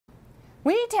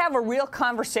We need to have a real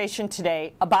conversation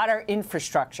today about our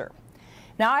infrastructure.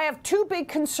 Now, I have two big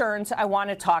concerns I want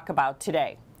to talk about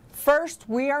today. First,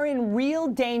 we are in real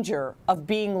danger of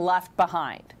being left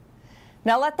behind.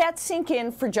 Now, let that sink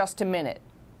in for just a minute.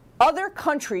 Other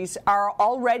countries are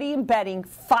already embedding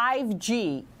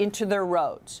 5G into their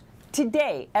roads.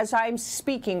 Today, as I'm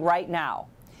speaking right now,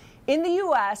 in the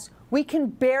U.S., we can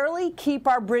barely keep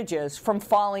our bridges from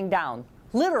falling down,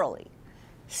 literally.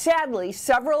 Sadly,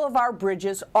 several of our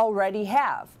bridges already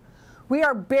have. We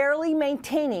are barely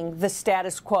maintaining the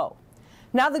status quo.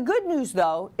 Now, the good news,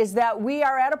 though, is that we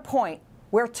are at a point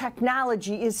where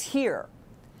technology is here.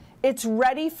 It's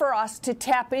ready for us to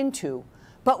tap into,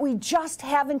 but we just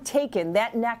haven't taken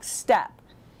that next step.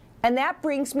 And that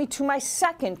brings me to my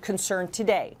second concern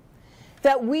today,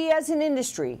 that we as an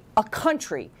industry, a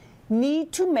country,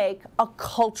 need to make a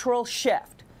cultural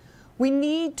shift. We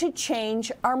need to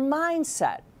change our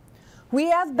mindset. We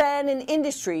have been an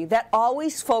industry that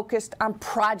always focused on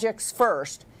projects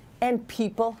first and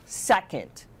people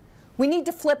second. We need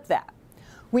to flip that.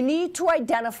 We need to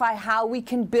identify how we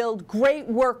can build great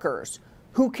workers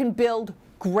who can build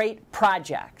great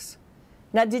projects.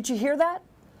 Now, did you hear that?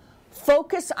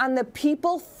 Focus on the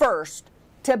people first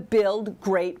to build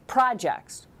great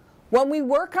projects. When we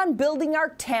work on building our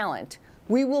talent,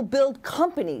 we will build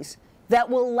companies that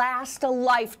will last a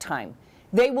lifetime.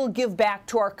 They will give back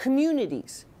to our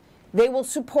communities. They will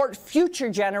support future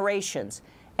generations,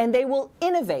 and they will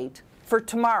innovate for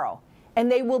tomorrow. And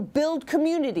they will build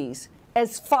communities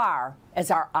as far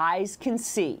as our eyes can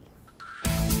see.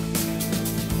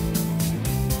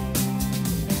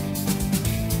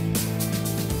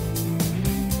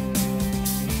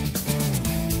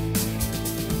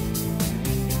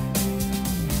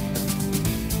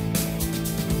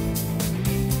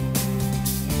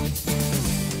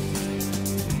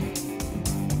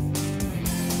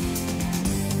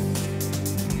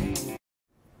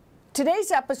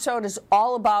 Today's episode is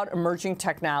all about emerging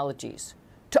technologies.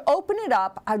 To open it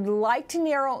up, I'd like to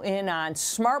narrow in on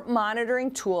smart monitoring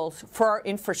tools for our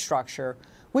infrastructure,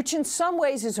 which in some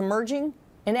ways is emerging,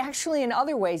 and actually in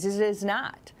other ways it is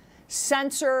not.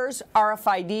 Sensors,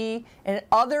 RFID, and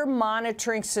other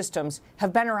monitoring systems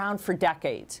have been around for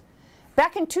decades.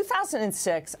 Back in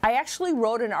 2006, I actually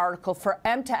wrote an article for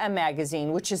M2M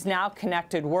magazine, which is now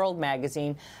Connected World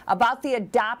magazine, about the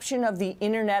adoption of the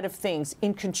Internet of Things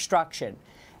in construction.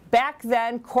 Back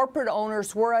then, corporate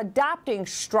owners were adopting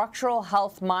structural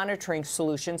health monitoring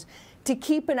solutions to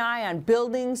keep an eye on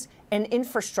buildings and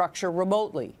infrastructure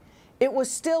remotely. It was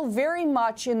still very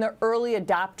much in the early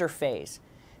adopter phase.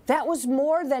 That was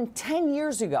more than 10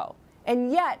 years ago,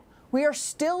 and yet we are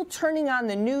still turning on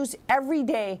the news every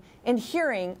day and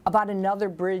hearing about another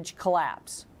bridge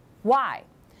collapse. Why?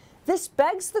 This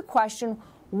begs the question,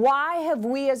 why have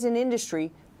we as an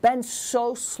industry been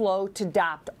so slow to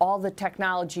adopt all the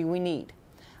technology we need?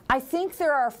 I think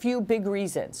there are a few big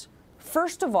reasons.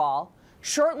 First of all,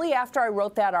 shortly after I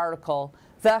wrote that article,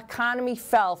 the economy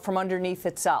fell from underneath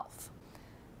itself.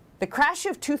 The crash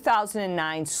of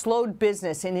 2009 slowed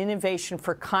business and innovation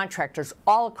for contractors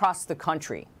all across the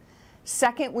country.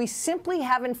 Second, we simply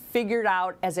haven't figured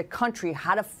out as a country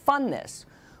how to fund this.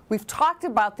 We've talked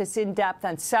about this in depth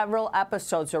on several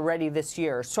episodes already this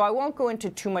year, so I won't go into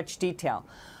too much detail.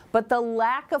 But the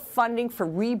lack of funding for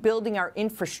rebuilding our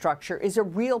infrastructure is a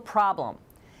real problem.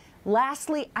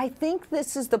 Lastly, I think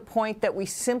this is the point that we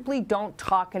simply don't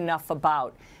talk enough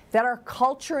about, that our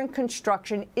culture in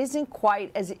construction isn't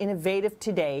quite as innovative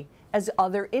today as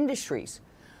other industries.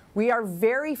 We are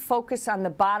very focused on the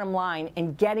bottom line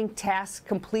and getting tasks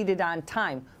completed on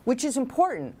time, which is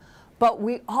important, but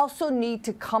we also need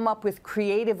to come up with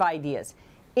creative ideas,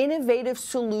 innovative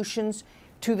solutions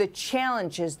to the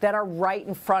challenges that are right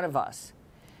in front of us.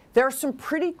 There are some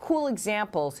pretty cool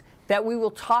examples that we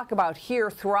will talk about here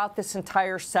throughout this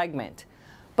entire segment,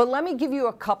 but let me give you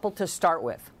a couple to start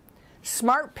with.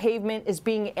 Smart pavement is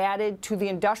being added to the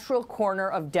industrial corner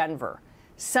of Denver.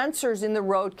 Sensors in the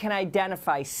road can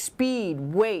identify speed,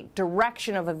 weight,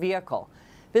 direction of a vehicle.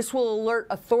 This will alert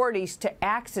authorities to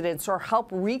accidents or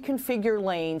help reconfigure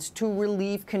lanes to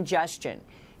relieve congestion.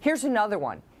 Here's another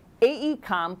one.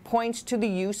 AECOM points to the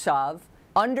use of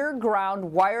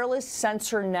underground wireless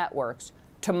sensor networks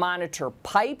to monitor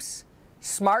pipes,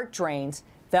 smart drains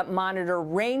that monitor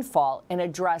rainfall and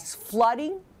address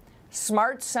flooding,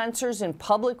 smart sensors in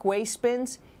public waste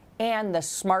bins, and the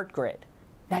smart grid.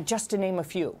 Now, just to name a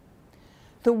few.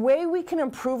 The way we can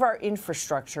improve our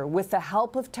infrastructure with the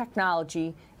help of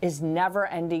technology is never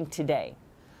ending today.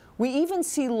 We even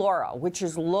see LoRa, which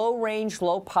is low range,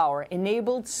 low power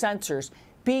enabled sensors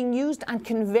being used on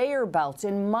conveyor belts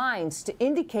in mines to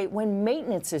indicate when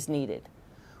maintenance is needed.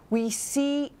 We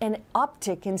see an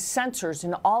uptick in sensors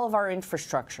in all of our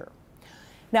infrastructure.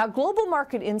 Now, Global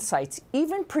Market Insights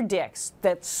even predicts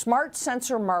that smart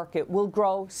sensor market will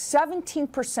grow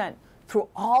 17% through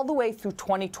all the way through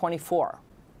 2024.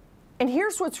 And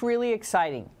here's what's really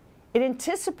exciting. It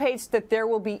anticipates that there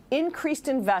will be increased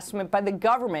investment by the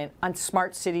government on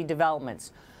smart city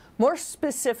developments. More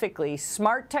specifically,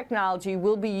 smart technology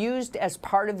will be used as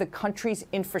part of the country's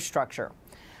infrastructure.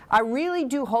 I really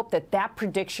do hope that that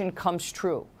prediction comes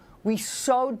true. We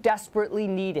so desperately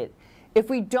need it. If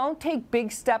we don't take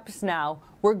big steps now,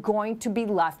 we're going to be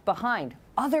left behind.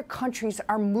 Other countries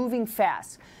are moving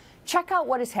fast. Check out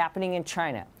what is happening in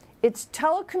China. Its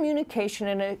telecommunication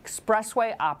and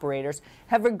expressway operators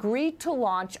have agreed to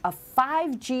launch a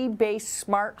 5G-based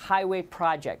smart highway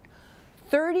project.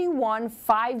 31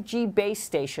 5G base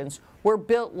stations were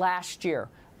built last year.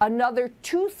 Another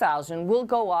 2,000 will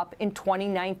go up in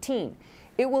 2019.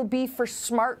 It will be for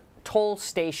smart toll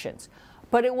stations,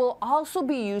 but it will also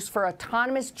be used for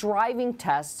autonomous driving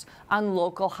tests on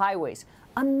local highways.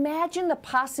 Imagine the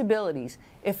possibilities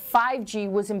if 5G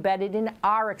was embedded in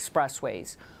our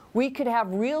expressways. We could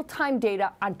have real-time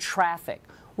data on traffic.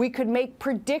 We could make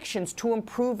predictions to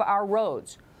improve our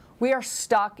roads. We are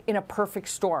stuck in a perfect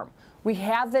storm. We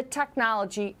have the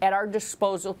technology at our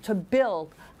disposal to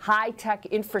build high-tech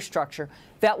infrastructure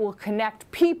that will connect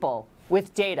people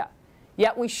with data.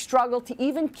 Yet we struggle to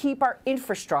even keep our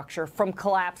infrastructure from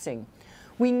collapsing.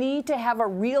 We need to have a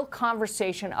real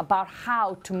conversation about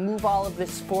how to move all of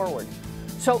this forward.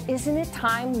 So isn't it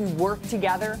time we work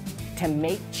together to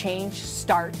make change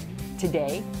start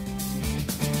today?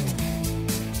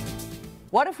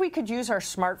 What if we could use our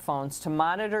smartphones to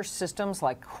monitor systems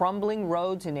like crumbling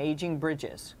roads and aging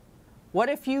bridges? What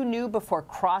if you knew before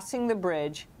crossing the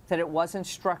bridge that it wasn't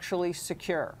structurally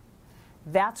secure?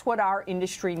 That's what our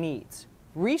industry needs.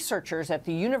 Researchers at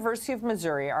the University of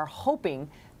Missouri are hoping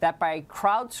that by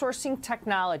crowdsourcing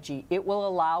technology, it will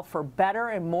allow for better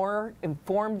and more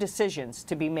informed decisions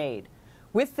to be made.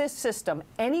 With this system,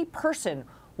 any person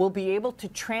will be able to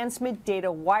transmit data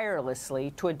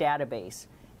wirelessly to a database.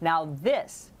 Now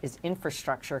this is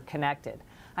infrastructure connected.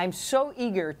 I'm so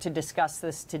eager to discuss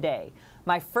this today.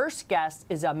 My first guest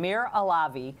is Amir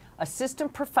Alavi,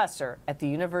 assistant professor at the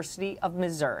University of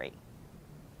Missouri.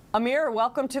 Amir,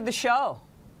 welcome to the show.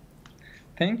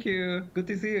 Thank you. Good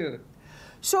to see you.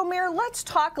 So, Amir, let's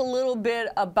talk a little bit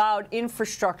about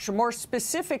infrastructure, more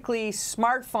specifically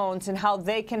smartphones and how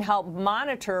they can help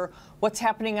monitor what's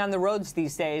happening on the roads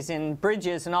these days and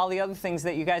bridges and all the other things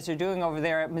that you guys are doing over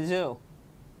there at Mizzou.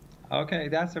 Okay,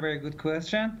 that's a very good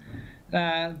question.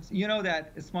 You know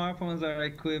that smartphones are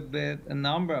equipped with a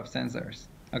number of sensors,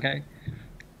 okay?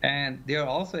 And they are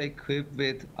also equipped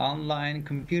with online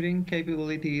computing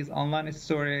capabilities, online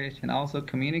storage, and also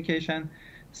communication.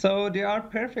 So they are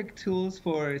perfect tools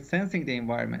for sensing the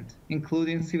environment,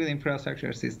 including civil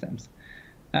infrastructure systems.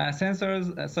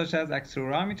 Sensors such as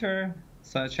accelerometer,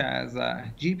 such as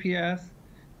GPS,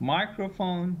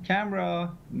 microphone,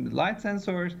 camera, light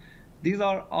sensors, these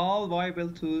are all viable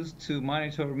tools to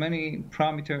monitor many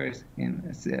parameters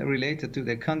related to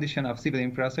the condition of civil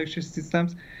infrastructure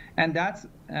systems, and that's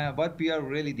what we are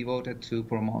really devoted to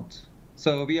promote.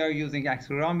 So we are using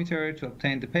accelerometer to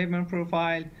obtain the pavement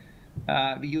profile.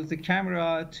 We use the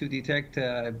camera to detect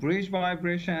bridge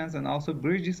vibrations and also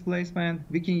bridge displacement.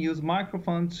 We can use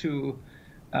microphone to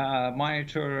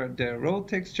monitor the road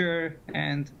texture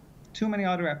and too many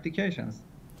other applications.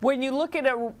 When you look at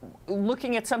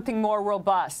looking at something more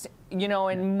robust, you know,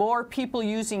 and more people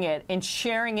using it and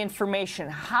sharing information,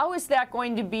 how is that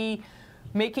going to be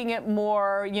making it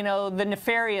more, you know, the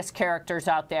nefarious characters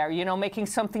out there, you know, making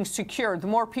something secure? The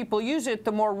more people use it,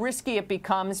 the more risky it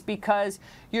becomes because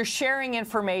you're sharing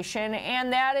information,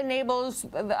 and that enables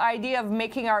the idea of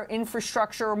making our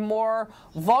infrastructure more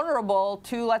vulnerable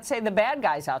to, let's say, the bad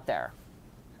guys out there.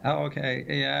 Oh, okay,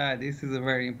 yeah, this is a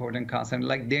very important concept.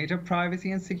 Like data privacy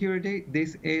and security,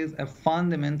 this is a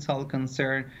fundamental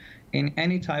concern in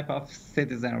any type of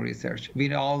citizen research.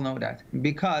 We all know that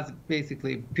because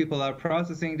basically people are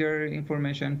processing their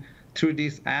information through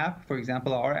this app, for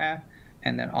example, our app,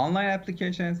 and then online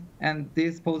applications, and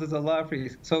this poses a lot of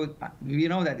risk. So we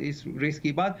know that it's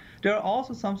risky, but there are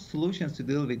also some solutions to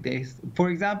deal with this. For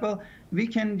example, we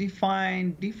can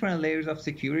define different layers of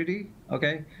security,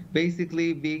 okay?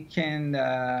 Basically, we can,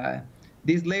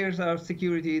 these layers of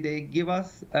security, they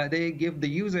give the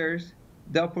users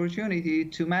the opportunity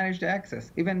to manage the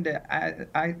access, even the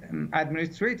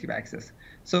administrative access.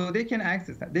 So they can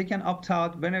access that. They can opt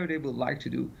out whenever they would like to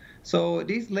do. So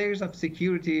these layers of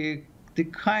security to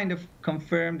kind of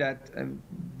confirm that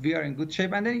we are in good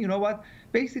shape. And then you know what?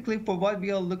 Basically, for what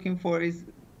we are looking for is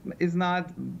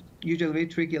not usually very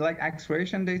tricky. Like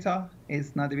acceleration data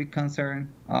is not a big concern.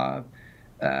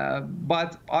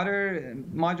 But other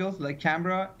modules like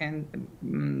camera and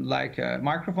like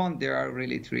microphone, they are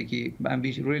really tricky, and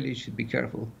we really should be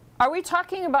careful. Are we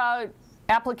talking about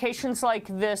applications like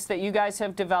this that you guys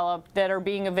have developed that are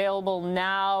being available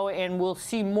now, and we'll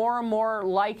see more and more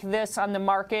like this on the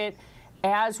market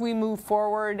as we move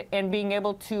forward, and being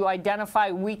able to identify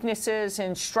weaknesses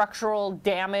and structural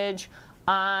damage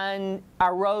on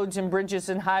our roads and bridges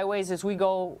and highways as we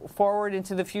go forward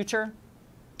into the future?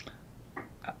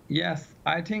 Yes,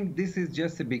 I think this is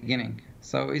just the beginning.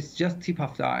 So it's just tip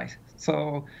of the ice.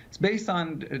 So it's based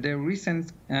on the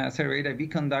recent survey that we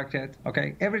conducted.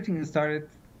 Okay, everything started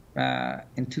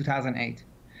in 2008,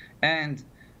 and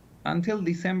until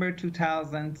December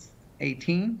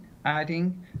 2018, I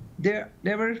think there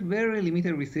were very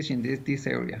limited research in this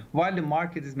area. While the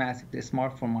market is massive, the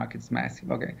smartphone market is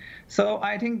massive. Okay, so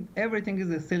I think everything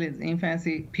is still in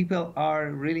infancy. People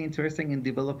are really interested in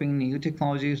developing new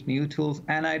technologies, new tools,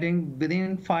 and I think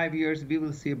within 5 years we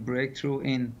will see a breakthrough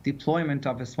in deployment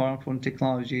of a smartphone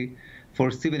technology for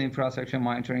civil infrastructure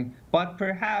monitoring. But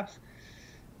perhaps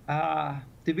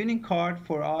the winning card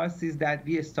for us is that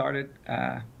we started.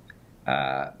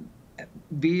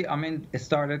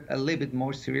 Started a little bit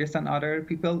more serious than other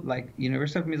people, like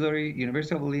University of Missouri,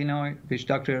 University of Illinois, which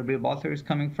Dr. Buttlar is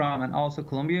coming from, and also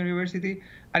Columbia University.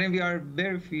 I think we are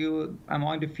very few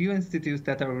among the few institutes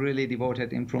that are really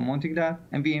devoted in promoting that.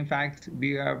 And we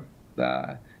have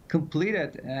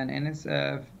completed an NS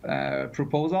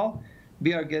proposal.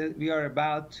 We are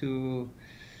about to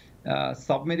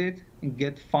submit it and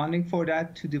get funding for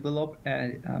that to develop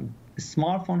a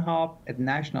smartphone hub at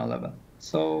national level.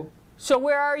 So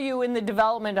where are you in the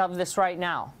development of this right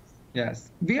now? Yes,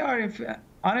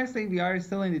 honestly, we are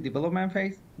still in the development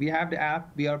phase. We have the app,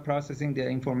 we are processing the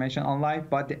information online,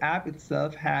 but the app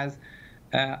itself has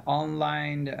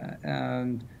online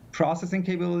processing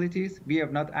capabilities. We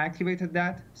have not activated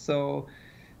that. So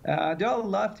there are a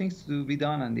lot of things to be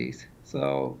done on these.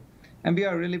 And we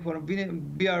are really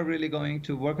going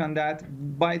to work on that.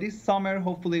 By this summer,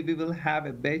 hopefully we will have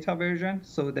a beta version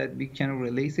so that we can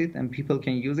release it and people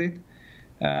can use it.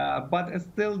 But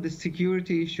still, the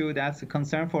security issue, that's a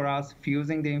concern for us,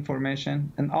 fusing the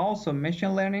information, and also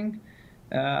machine learning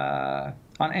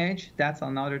on edge. That's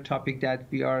another topic that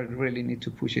we really need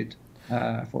to push it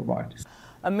forward.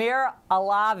 Amir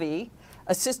Alavi,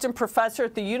 assistant professor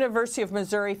at the University of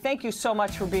Missouri, thank you so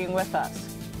much for being with us.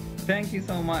 Thank you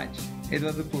so much. It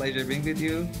was a pleasure being with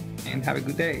you, and have a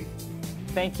good day.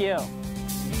 Thank you.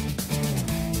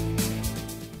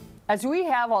 As we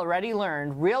have already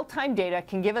learned, real-time data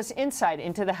can give us insight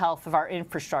into the health of our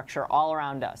infrastructure all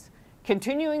around us.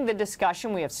 Continuing the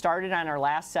discussion we have started on our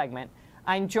last segment,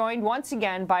 I'm joined once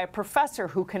again by a professor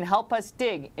who can help us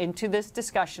dig into this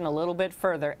discussion a little bit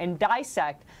further and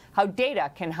dissect how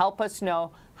data can help us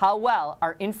know how well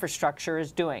our infrastructure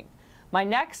is doing. My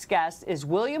next guest is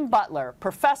William Buttlar,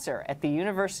 professor at the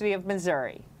University of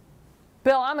Missouri.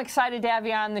 Bill, I'm excited to have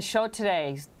you on the show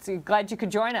today. Glad you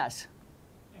could join us.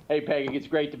 Hey, Peggy, it's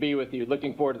great to be with you.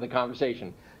 Looking forward to the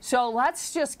conversation. So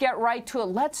let's just get right to it.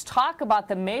 Let's talk about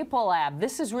the MAPIL lab.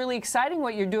 This is really exciting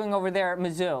what you're doing over there at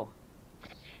Mizzou.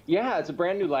 Yeah, it's a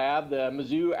brand new lab, the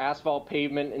Mizzou Asphalt,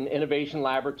 Pavement, and Innovation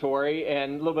Laboratory.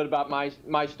 And a little bit about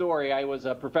my story. I was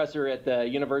a professor at the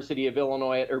University of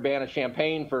Illinois at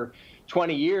Urbana-Champaign for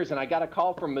 20 years, and I got a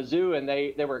call from Mizzou, and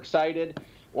they were excited.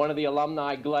 One of the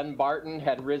alumni, Glenn Barton,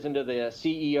 had risen to the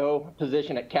CEO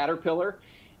position at Caterpillar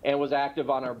and was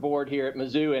active on our board here at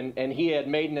Mizzou, and he had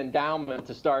made an endowment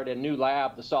to start a new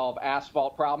lab to solve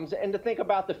asphalt problems and to think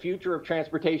about the future of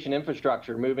transportation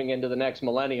infrastructure moving into the next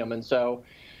millennium. And so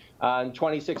in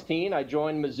 2016, I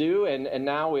joined Mizzou, and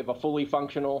now we have a fully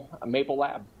functional MAPIL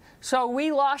lab. So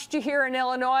we lost you here in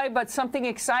Illinois, but something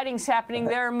exciting is happening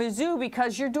there in Mizzou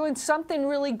because you're doing something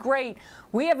really great.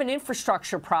 We have an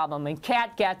infrastructure problem, and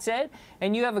Cat gets it,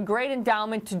 and you have a great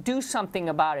endowment to do something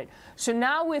about it. So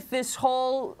now with this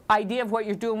whole idea of what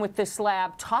you're doing with this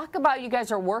lab, talk about you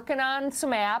guys are working on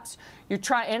some apps,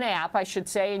 an app, I should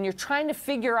say, and you're trying to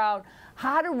figure out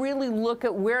how to really look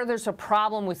at where there's a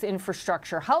problem with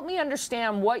infrastructure. Help me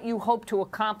understand what you hope to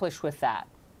accomplish with that.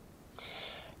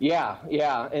 Yeah,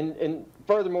 and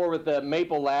furthermore, with the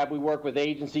MAPIL lab, we work with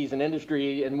agencies and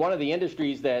industry, and one of the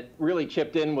industries that really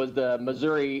chipped in was the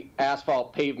Missouri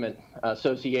Asphalt Pavement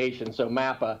Association, so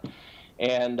MAPA.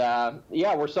 And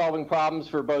yeah, we're solving problems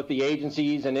for both the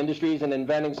agencies and industries and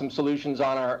inventing some solutions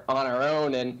on our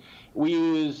own. And we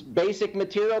use basic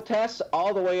material tests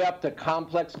all the way up to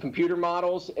complex computer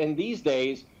models, and these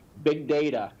days, big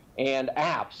data and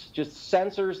apps, just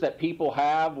sensors that people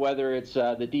have, whether it's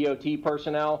the DOT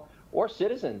personnel or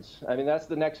citizens. I mean, that's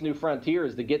the next new frontier,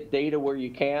 is to get data where you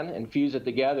can and fuse it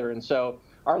together. And so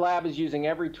our lab is using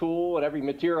every tool and every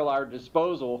material at our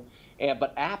disposal,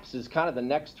 but apps is kind of the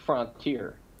next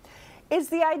frontier. Is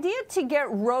the idea to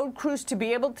get road crews to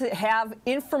be able to have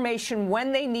information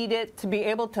when they need it, to be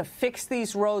able to fix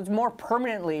these roads more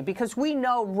permanently? Because we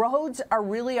know roads are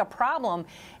really a problem,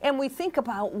 and we think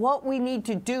about what we need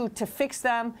to do to fix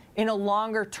them in a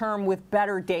longer term with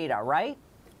better data, right?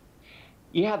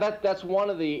 Yeah, that's one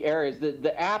of the areas.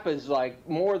 The app is like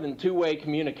more than two-way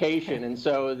communication, and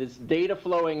so this data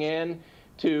flowing in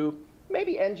to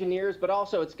maybe engineers, but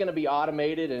also it's going to be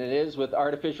automated, and it is with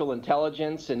artificial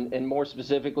intelligence and more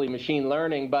specifically machine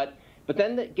learning, but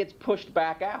then it gets pushed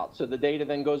back out, so the data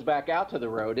then goes back out to the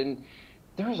road. And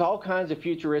there's all kinds of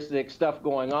futuristic stuff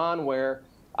going on where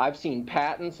I've seen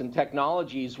patents and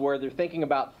technologies where they're thinking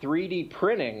about 3D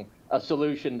printing a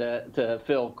solution to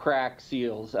fill crack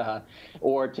seals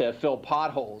or to fill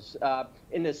potholes.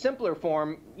 In the simpler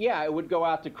form, yeah, it would go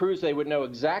out to crews. They would know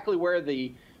exactly where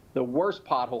the worst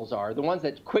potholes are, the ones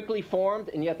that quickly formed,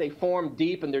 and yet they form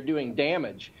deep and they're doing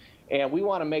damage. And we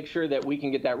want to make sure that we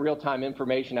can get that real-time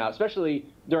information out, especially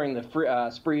during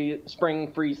the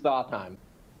spring freeze-thaw time.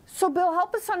 So, Bill,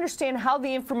 help us understand how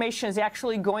the information is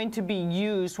actually going to be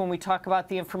used when we talk about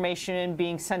the information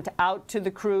being sent out to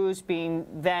the crews, being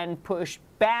then pushed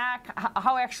back.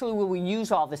 How actually will we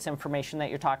use all this information that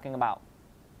you're talking about?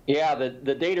 Yeah,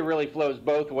 the data really flows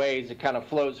both ways. It kind of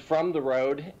flows from the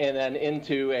road and then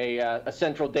into a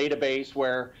central database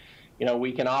where, you know,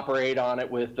 we can operate on it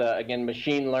with, again,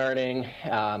 machine learning,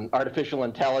 artificial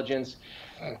intelligence.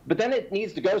 But then it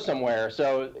needs to go somewhere.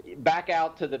 So back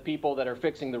out to the people that are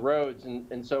fixing the roads.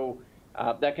 And so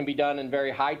that can be done in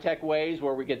very high-tech ways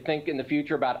where we could think in the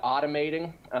future about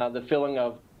automating the filling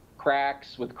of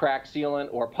cracks with crack sealant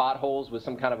or potholes with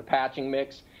some kind of a patching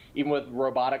mix, even with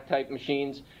robotic-type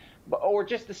machines. Or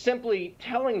just simply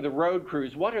telling the road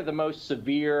crews what are the most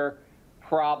severe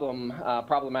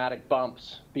problematic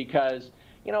bumps. Because,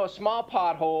 you know, a small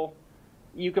pothole,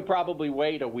 you could probably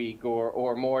wait a week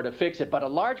or more to fix it. But a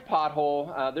large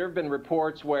pothole, there have been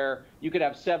reports where you could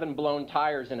have 7 blown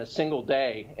tires in a single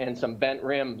day and some bent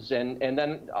rims. And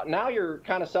then now you're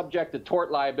kind of subject to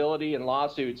tort liability and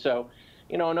lawsuits. So,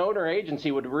 you know, an owner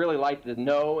agency would really like to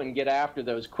know and get after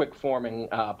those quick-forming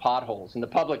potholes. And the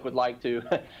public would like to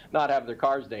not have their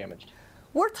cars damaged.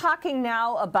 We're talking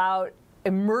now about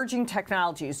emerging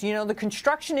technologies. You know, the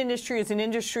construction industry is an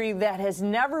industry that has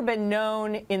never been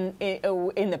known in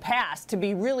the past to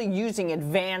be really using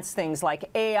advanced things like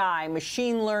AI,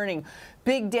 machine learning,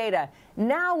 big data.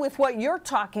 Now with what you're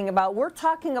talking about, we're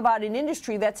talking about an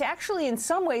industry that's actually in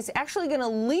some ways actually going to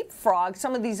leapfrog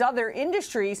some of these other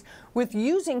industries with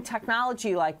using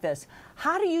technology like this.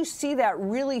 How do you see that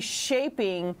really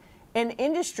shaping an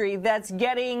industry that's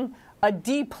getting a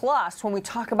D+ when we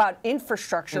talk about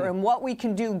infrastructure and what we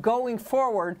can do going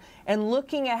forward and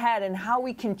looking ahead and how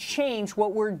we can change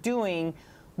what we're doing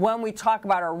when we talk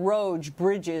about our roads,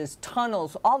 bridges,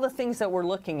 tunnels, all the things that we're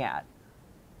looking at?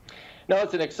 No,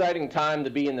 it's an exciting time to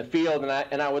be in the field,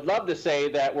 and I would love to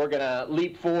say that we're going to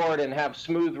leap forward and have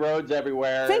smooth roads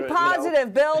everywhere. Think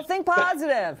positive, Bill. Think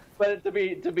positive. But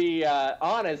to be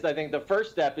honest, I think the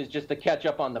first step is just to catch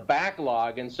up on the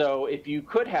backlog. And so if you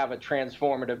could have a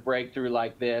transformative breakthrough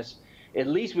like this, at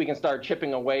least we can start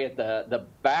chipping away at the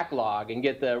backlog and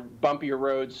get the bumpier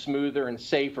roads smoother and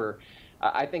safer.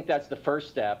 I think that's the first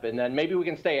step. And then maybe we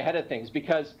can stay ahead of things,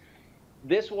 because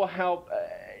this will help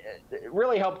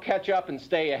really help catch up and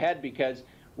stay ahead, because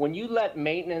when you let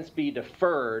maintenance be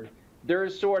deferred,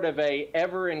 there's sort of a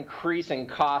ever-increasing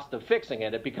cost of fixing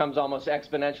it. It becomes almost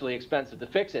exponentially expensive to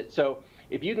fix it. So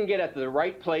if you can get at the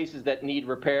right places that need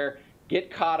repair, get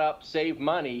caught up, save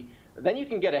money, then you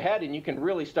can get ahead and you can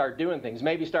really start doing things.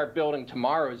 Maybe start building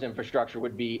tomorrow's infrastructure,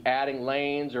 would be adding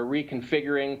lanes or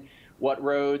reconfiguring what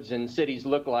roads and cities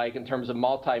look like in terms of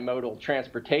multimodal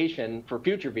transportation for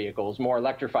future vehicles, more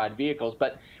electrified vehicles.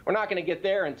 But we're not going to get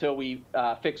there until we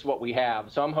fix what we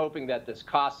have. So I'm hoping that this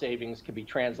cost savings can be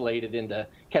translated into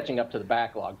catching up to the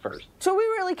backlog first. So we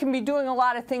really can be doing a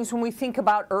lot of things when we think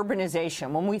about urbanization,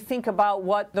 when we think about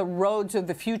what the roads of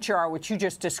the future are, which you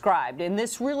just described. And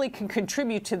this really can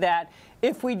contribute to that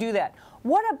if we do that.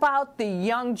 What about the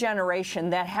young generation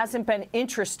that hasn't been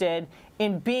interested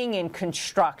in being in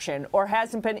construction or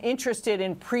hasn't been interested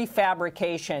in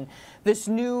prefabrication, this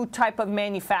new type of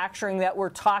manufacturing that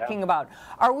we're talking about?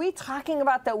 Are we talking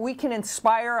about that we can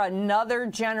inspire another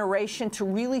generation to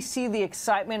really see the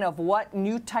excitement of what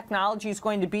new technology is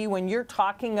going to be when you're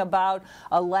talking about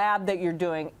a lab that you're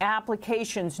doing,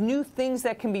 applications, new things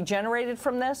that can be generated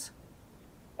from this?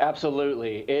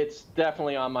 Absolutely. It's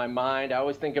definitely on my mind. I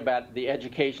always think about the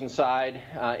education side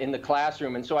in the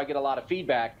classroom, and so I get a lot of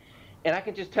feedback. And I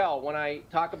can just tell when I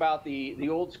talk about the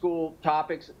old school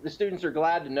topics, the students are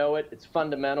glad to know it. It's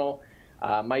fundamental,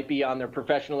 might be on their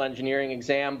professional engineering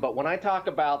exam. But when I talk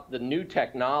about the new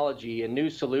technology and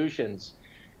new solutions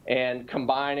and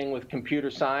combining with computer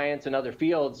science and other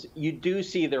fields, you do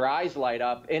see their eyes light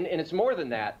up. And it's more than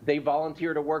that. They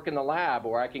volunteer to work in the lab,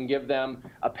 or I can give them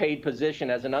a paid position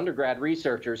as an undergrad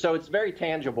researcher. So it's very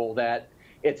tangible that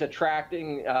it's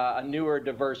attracting a newer,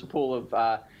 diverse pool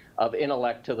of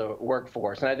intellect to the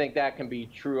workforce. And I think that can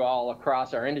be true all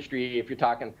across our industry if you're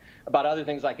talking about other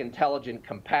things like intelligent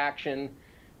compaction,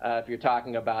 if you're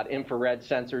talking about infrared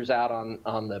sensors out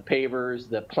on the pavers.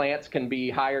 The plants can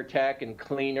be higher tech and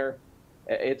cleaner.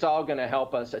 It's all going to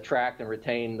help us attract and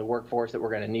retain the workforce that we're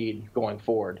going to need going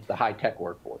forward, the high-tech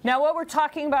workforce. Now, what we're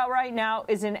talking about right now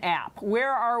is an app.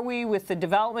 Where are we with the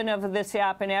development of this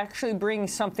app and actually bringing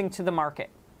something to the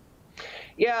market?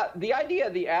 Yeah, the idea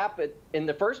of the app in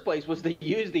the first place was to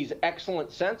use these excellent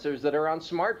sensors that are on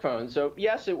smartphones. So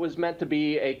yes, it was meant to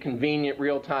be a convenient,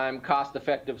 real-time,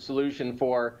 cost-effective solution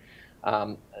for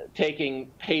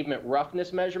taking pavement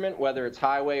roughness measurement, whether it's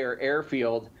highway or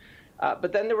airfield.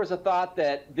 But then there was a thought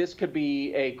that this could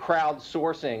be a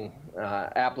crowdsourcing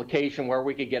application where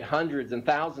we could get hundreds and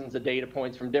thousands of data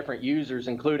points from different users,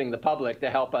 including the public, to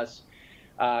help us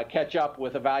catch up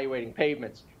with evaluating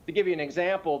pavements. To give you an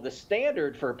example, the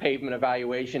standard for pavement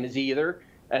evaluation is either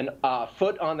a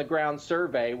foot on the ground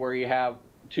survey where you have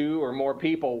 2 or more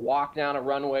people walk down a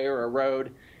runway or a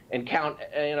road and count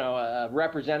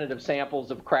representative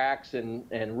samples of cracks and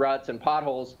ruts and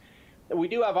potholes. We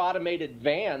do have automated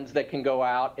vans that can go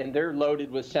out, and they're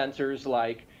loaded with sensors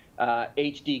like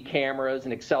HD cameras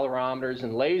and accelerometers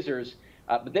and lasers,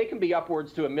 but they can be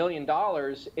upwards to $1 million,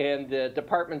 and the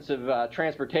departments of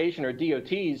transportation, or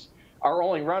DOTs, are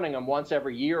only running them once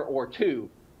every year or 2.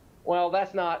 Well,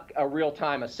 that's not a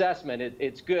real-time assessment.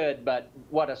 It's good, but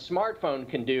what a smartphone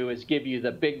can do is give you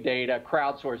the big data,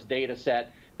 crowdsourced data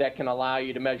set that can allow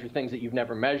you to measure things that you've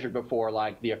never measured before,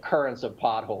 like the occurrence of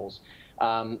potholes,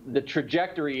 the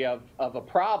trajectory of a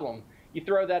problem. You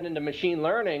throw that into machine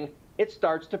learning, it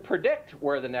starts to predict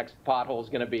where the next pothole is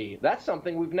going to be. That's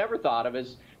something we've never thought of,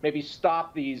 is maybe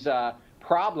stop these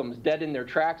problems dead in their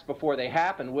tracks before they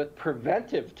happen with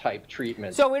preventive type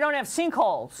treatment. So we don't have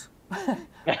sinkholes.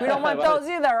 We don't want those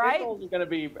either, right? Sinkholes are going to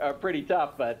be pretty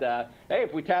tough, but hey,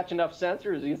 if we attach enough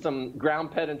sensors, get some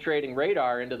ground penetrating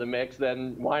radar into the mix,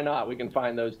 then why not? We can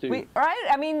find those too. Right?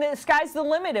 I mean, the sky's the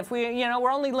limit. If we,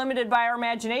 we're only limited by our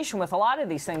imagination with a lot of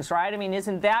these things, right? I mean,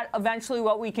 isn't that eventually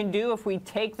what we can do if we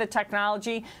take the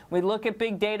technology, we look at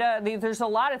big data? There's a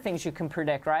lot of things you can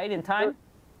predict, right, in time?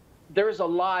 There's a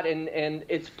lot, and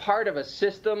it's part of a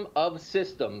system of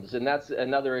systems, and that's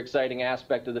another exciting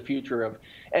aspect of the future of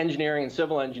engineering and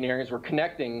civil engineering, is we're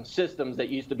connecting systems that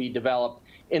used to be developed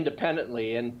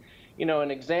independently. And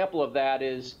an example of that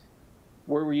is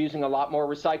we're using a lot more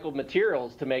recycled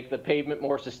materials to make the pavement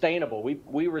more sustainable. We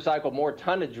recycle more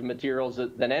tonnage of materials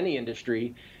than any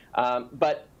industry,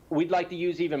 but we'd like to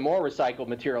use even more recycled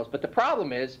materials. But the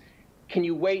problem is, can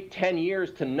you wait 10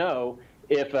 years to know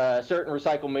if a certain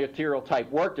recycled material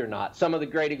type worked or not? Some of the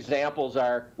great examples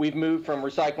are, we've moved from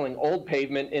recycling old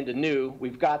pavement into new.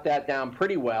 We've got that down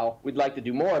pretty well. We'd like to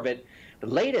do more of it. The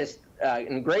latest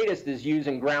and greatest is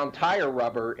using ground tire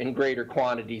rubber in greater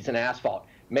quantities in asphalt.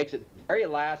 Makes it very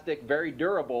elastic, very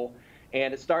durable,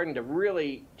 and it's starting to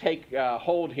really take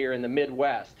hold here in the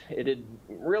Midwest. It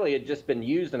had just been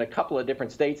used in a couple of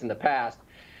different states in the past.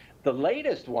 The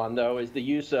latest one, though, is the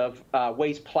use of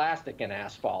waste plastic in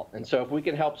asphalt. And so if we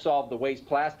can help solve the waste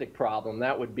plastic problem,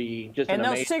 that would be just an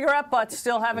amazing... And those cigarette butts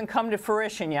still haven't come to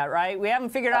fruition yet, right? We haven't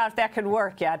figured out if that could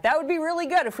work yet. That would be really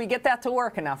good if we get that to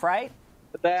work enough, right?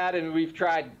 That, and we've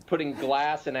tried putting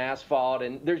glass in asphalt,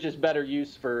 and there's just better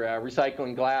use for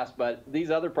recycling glass. But these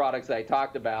other products that I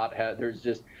talked about, there's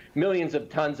just millions of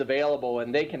tons available,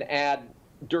 and they can add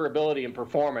durability and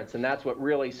performance, and that's what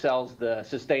really sells the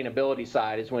sustainability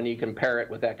side, is when you compare it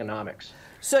with economics.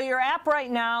 So your app right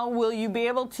now, will you be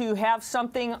able to have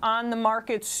something on the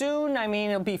market soon? I mean,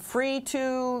 it'll be free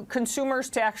to consumers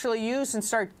to actually use and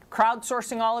start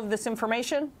crowdsourcing all of this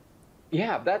information?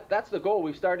 Yeah, that's the goal.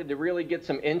 We've started to really get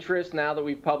some interest now that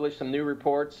we've published some new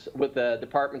reports with the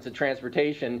Departments of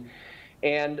Transportation.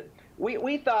 And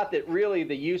we thought that really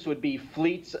the use would be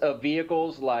fleets of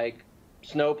vehicles like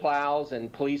snowplows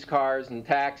and police cars and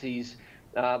taxis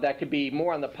that could be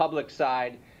more on the public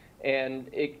side, and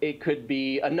it could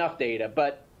be enough data.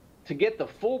 But to get the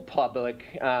full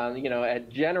public, at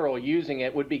general using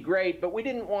it would be great, but we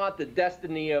didn't want the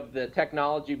destiny of the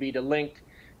technology be linked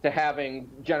to having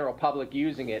general public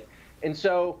using it. And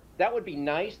so that would be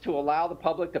nice to allow the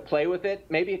public to play with it.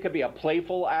 Maybe it could be a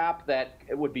playful app that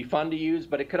it would be fun to use,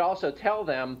 but it could also tell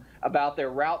them about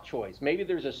their route choice. Maybe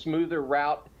there's a smoother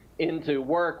route into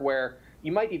work where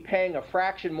you might be paying a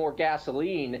fraction more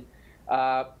gasoline,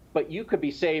 but you could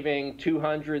be saving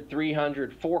 $200,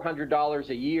 $300, $400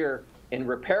 a year in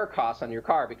repair costs on your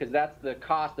car, because that's the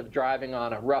cost of driving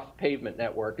on a rough pavement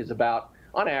network, is about,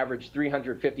 on average,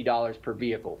 $350 per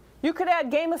vehicle. You could add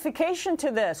gamification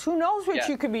to this. Who knows what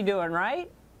you could be doing,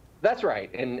 right? That's right.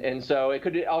 And so it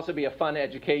could also be a fun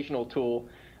educational tool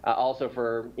also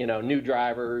for, new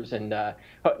drivers, and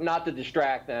not to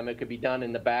distract them. It could be done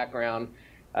in the background.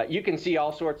 You can see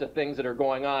all sorts of things that are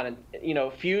going on.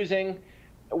 And, fusing,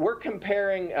 we're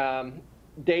comparing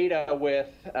data with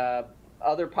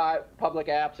other public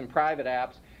apps and private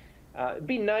apps. It'd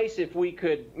be nice if we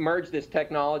could merge this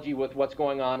technology with what's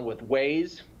going on with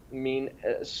Waze. I mean,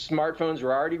 smartphones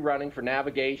are already running for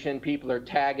navigation. People are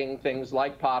tagging things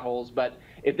like potholes, but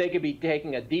if they could be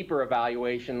taking a deeper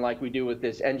evaluation like we do with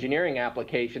this engineering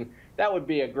application, that would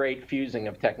be a great fusing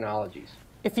of technologies.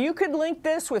 If you could link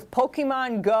this with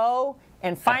Pokemon Go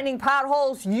and finding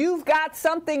potholes, you've got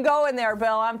something going there,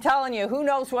 Bill. I'm telling you, who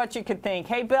knows what you could think.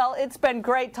 Hey, Bill, it's been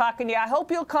great talking to you. I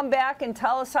hope you'll come back and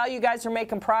tell us how you guys are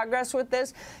making progress with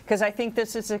this, because I think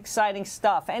this is exciting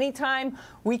stuff. Anytime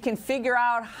we can figure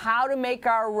out how to make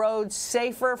our roads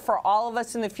safer for all of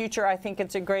us in the future, I think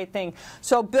it's a great thing.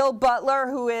 So Bill Buttlar,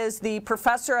 who is the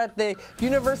professor at the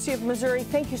University of Missouri,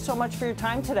 thank you so much for your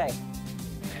time today.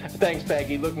 Thanks,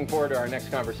 Peggy. Looking forward to our next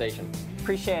conversation.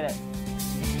 Appreciate it.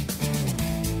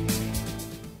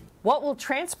 What will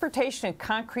transportation and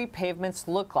concrete pavements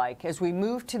look like as we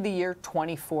move to the year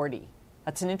 2040?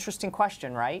 That's an interesting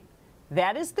question, right?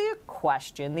 That is the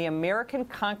question the American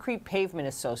Concrete Pavement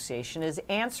Association is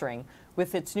answering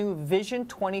with its new Vision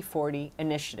 2040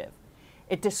 initiative.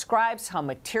 It describes how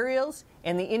materials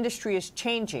and the industry is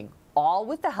changing, all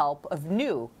with the help of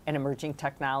new and emerging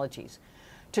technologies.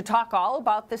 To talk all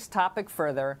about this topic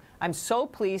further, I'm so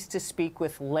pleased to speak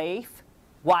with Leif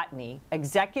Watney,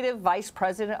 Executive Vice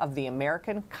President of the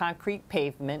American Concrete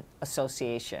Pavement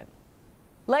Association.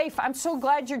 Leif, I'm so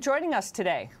glad you're joining us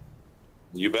today.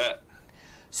 You bet.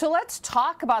 So let's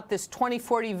talk about this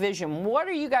 2040 vision. What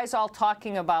are you guys all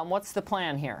talking about, and what's the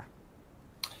plan here?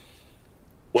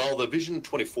 Well, the Vision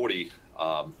 2040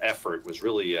 effort was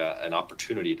really an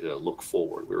opportunity to look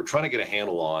forward. We were trying to get a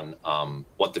handle on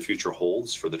what the future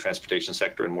holds for the transportation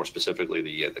sector, and more specifically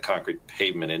the concrete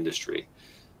pavement industry.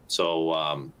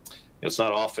 So it's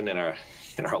not often in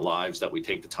our lives that we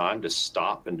take the time to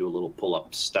stop and do a little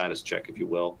pull-up status check, if you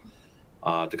will,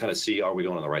 to kind of see, are we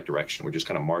going in the right direction? We're just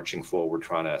kind of marching forward,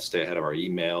 trying to stay ahead of our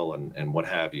email and what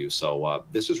have you. So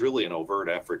this is really an overt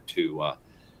effort to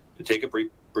take a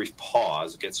brief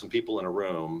pause, get some people in a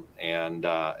room, and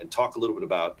talk a little bit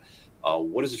about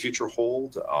what does the future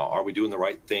hold? Are we doing the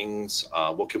right things?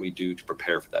 What can we do to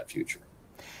prepare for that future?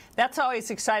 That's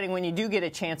always exciting when you do get a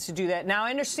chance to do that. Now, I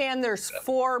understand there's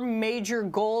 4 major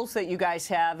goals that you guys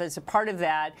have as a part of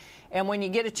that. And when you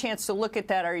get a chance to look at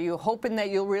that, are you hoping that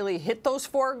you'll really hit those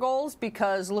 4 goals?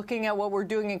 Because looking at what we're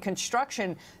doing in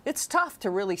construction, it's tough to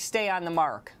really stay on the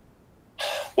mark.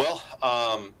 Well,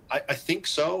 I think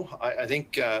so. I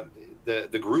think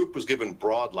the group was given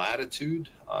broad latitude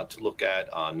to look at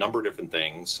a number of different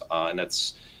things, and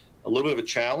that's a little bit of a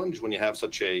challenge when you have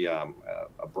such a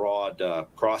broad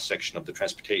cross-section of the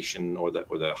transportation or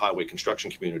the highway construction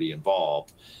community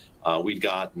involved. We've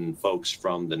gotten folks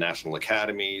from the national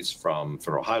academies, from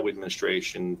Federal Highway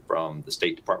Administration, from the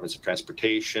state departments of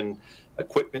transportation,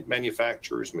 equipment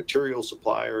manufacturers, material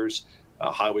suppliers,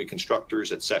 highway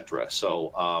constructors, et cetera.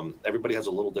 So everybody has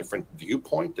a little different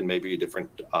viewpoint and maybe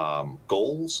different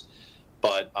goals.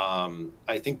 But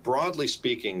I think broadly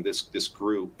speaking, this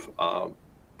group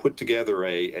put together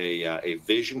a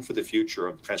vision for the future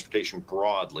of transportation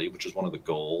broadly, which is one of the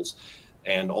goals,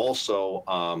 and also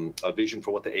a vision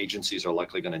for what the agencies are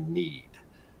likely going to need.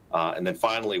 And then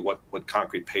finally, what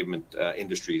concrete pavement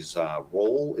industry's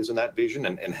role is in that vision,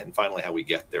 and finally how we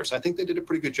get there. So I think they did a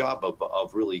pretty good job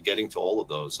of really getting to all of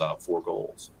those 4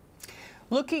 goals.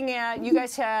 looking at, you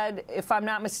guys had, if I'm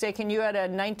not mistaken, you had a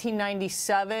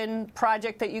 1997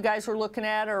 project that you guys were looking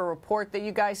at, or a report that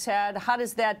you guys had. How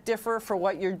does that differ for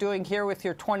what you're doing here with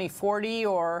your 2040?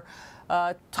 Or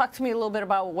talk to me a little bit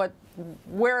about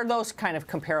where those kind of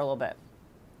compare a little bit.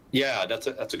 Yeah, that's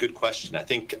a good question. I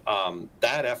think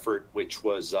that effort, which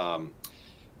was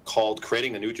called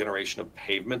Creating a New Generation of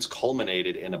Pavements,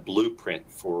 culminated in a blueprint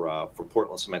for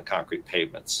Portland cement concrete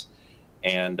pavements.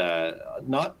 And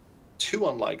not too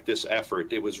unlike this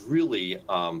effort, it was really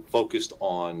focused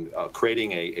on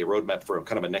creating a roadmap for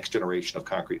kind of a next generation of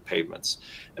concrete pavements.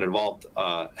 And involved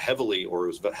heavily, or it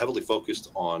was heavily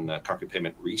focused on concrete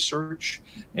pavement research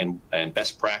and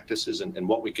best practices and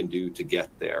what we can do to get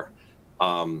there.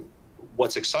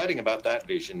 What's exciting about that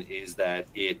vision is that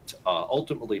it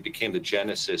ultimately became the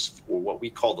genesis for what we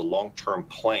call the long-term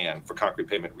plan for concrete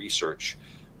pavement research,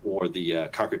 or the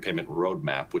Concrete Pavement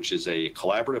Roadmap, which is a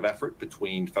collaborative effort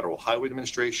between Federal Highway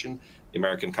Administration, the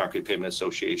American Concrete Pavement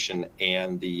Association,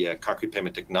 and the Concrete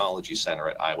Pavement Technology Center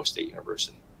at Iowa State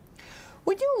University.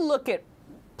 When you look at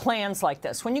plans like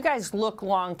this, when you guys look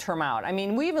long-term out, I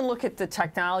mean, we even look at the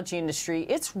technology industry,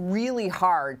 it's really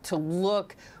hard to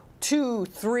look 2,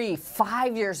 3,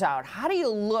 5 years out. How do you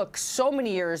look so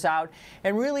many years out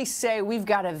and really say we've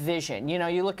got a vision? You know,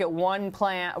 you look at one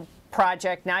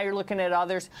project, now you're looking at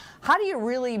others. How are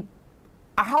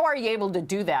you able to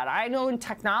do that? I know in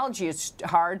technology it's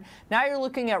hard. Now you're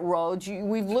looking at roads.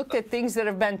 We've looked at things that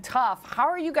have been tough. How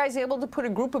are you guys able to put a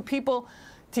group of people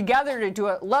together to do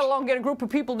it, let alone get a group of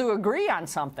people to agree on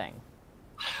something?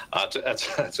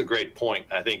 That's a great point.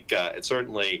 I think it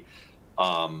certainly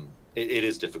it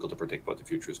is difficult to predict what the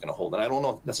future is going to hold. And I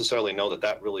don't necessarily know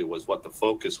that really was what the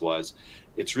focus was.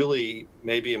 It's really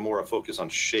maybe more a focus on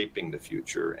shaping the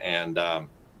future and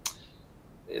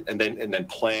then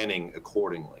planning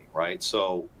accordingly, right?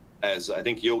 So as I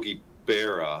think Yogi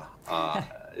Berra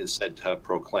is said to have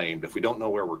proclaimed, if we don't know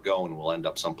where we're going, we'll end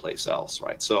up someplace else,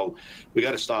 right? So we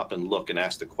got to stop and look and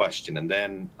ask the question, and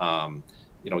then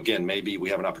you know, again, maybe we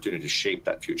have an opportunity to shape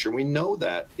that future. We know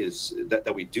that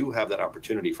we do have that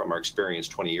opportunity from our experience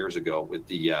 20 years ago with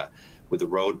the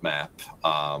roadmap.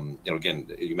 You know, again,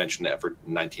 you mentioned the effort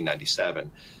in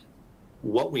 1997.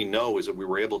 What we know is that we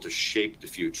were able to shape the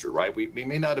future, right? We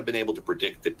may not have been able to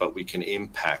predict it, but we can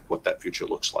impact what that future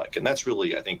looks like. And that's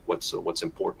really, I think, what's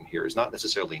important here is not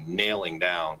necessarily nailing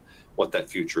down what that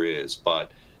future is,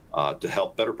 but to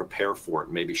help better prepare for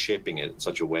it, maybe shaping it in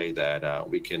such a way that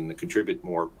we can contribute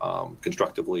more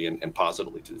constructively and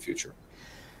positively to the future.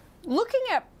 Looking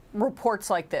at reports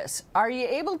like this, are you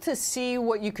able to see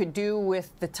what you could do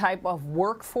with the type of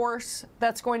workforce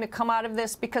that's going to come out of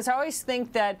this? Because I always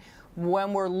think that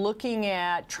when we're looking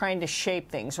at trying to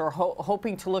shape things or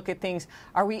hoping to look at things,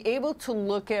 are we able to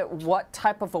look at what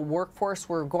type of a workforce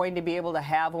we're going to be able to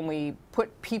have when we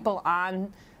put people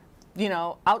on, you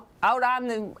know, out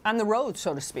on the road,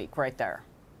 so to speak, right there?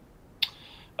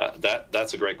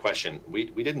 That's a great question. We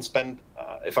didn't spend,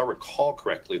 if I recall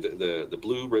correctly, the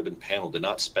Blue Ribbon panel did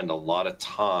not spend a lot of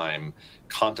time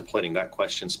contemplating that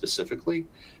question specifically.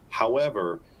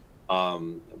 However,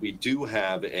 we do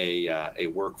have a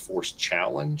workforce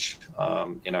challenge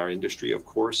in our industry. Of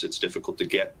course, it's difficult to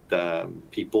get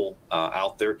people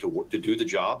out there to do the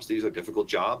jobs. These are difficult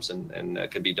jobs and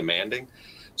can be demanding.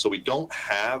 So we don't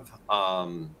have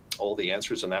all the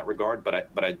answers in that regard,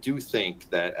 but I do think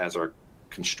that as our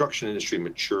construction industry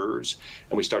matures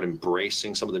and we start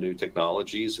embracing some of the new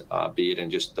technologies, be it in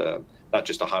just not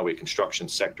just the highway construction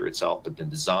sector itself, but in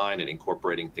design and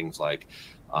incorporating things like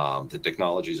the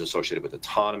technologies associated with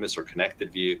autonomous or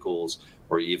connected vehicles,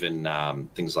 or even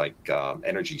things like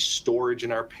energy storage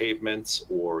in our pavements,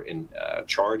 or in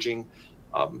charging,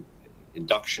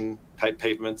 induction type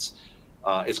pavements.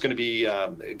 It's going to be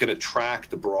going to track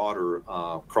the broader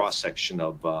cross section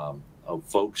of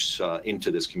folks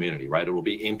into this community, right? It will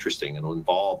be interesting. It'll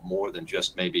involve more than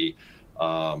just maybe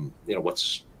you know,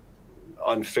 what's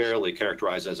unfairly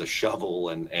characterized as a shovel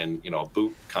and you know, a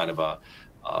boot kind of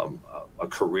a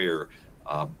career.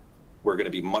 We're going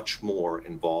to be much more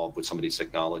involved with some of these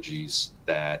technologies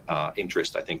that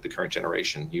interest, I think, the current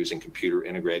generation, using computer,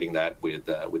 integrating that with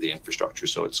the infrastructure.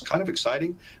 So it's kind of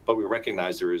exciting, but we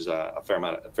recognize there is a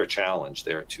fair challenge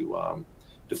there to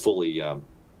fully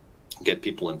get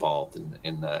people involved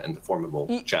in the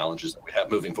formidable challenges that we have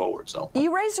moving forward. So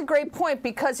you raise a great point,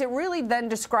 because it really then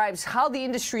describes how the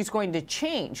industry is going to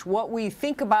change. What we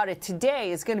think about it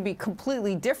today is going to be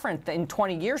completely different than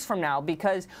 20 years from now,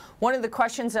 because one of the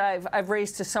questions I've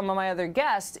raised to some of my other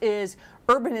guests is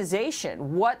urbanization,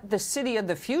 what the city of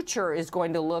the future is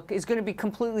going to be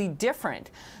completely different.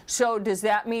 So does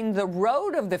that mean the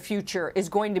road of the future is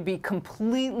going to be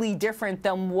completely different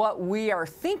than what we are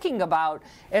thinking about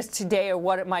as today or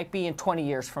what it might be in 20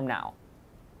 years from now?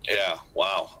 Yeah,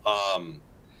 wow.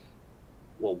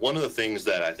 Well, one of the things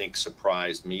that I think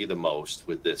surprised me the most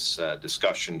with this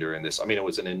discussion during this, I mean, it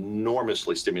was an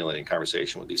enormously stimulating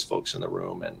conversation with these folks in the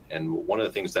room. And one of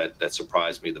the things that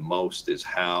surprised me the most is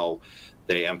how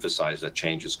they emphasize that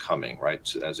change is coming, right?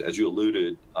 So as you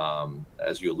alluded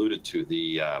to,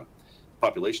 the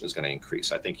population is going to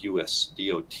increase. I think US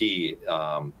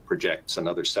DOT projects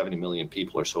another 70 million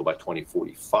people or so by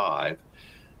 2045.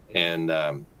 And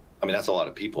I mean, that's a lot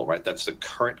of people, right? That's the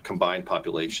current combined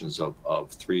populations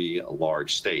of 3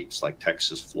 large states like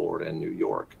Texas, Florida, and New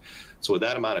York. So with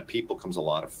that amount of people comes a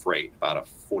lot of freight, about a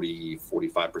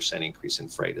 45% increase in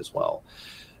freight as well.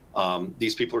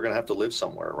 These people are going to have to live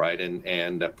somewhere, right?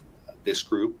 And this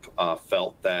group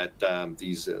felt that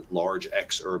these large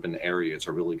ex-urban areas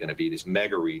are really going to be, these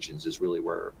mega regions is really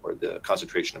where the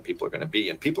concentration of people are going to be.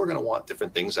 And people are going to want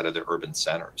different things out of their urban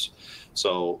centers.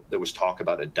 So there was talk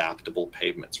about adaptable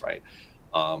pavements, right?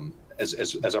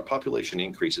 As our population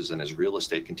increases and as real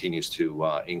estate continues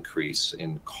to increase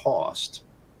in cost,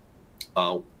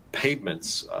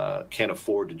 pavements can't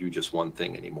afford to do just one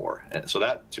thing anymore. And so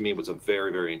that, to me, was a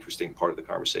very, very interesting part of the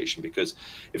conversation, because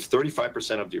if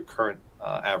 35% of your current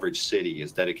average city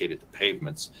is dedicated to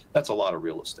pavements, that's a lot of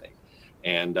real estate.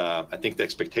 And I think the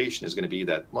expectation is going to be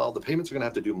that, well, the pavements are going to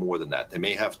have to do more than that. They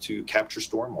may have to capture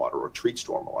stormwater or treat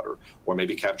stormwater, or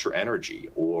maybe capture energy,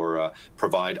 or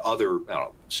provide other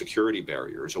security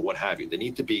barriers or what have you. They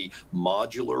need to be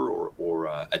modular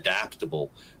or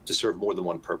adaptable to serve more than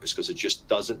one purpose, because it just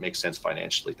doesn't make sense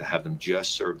financially to have them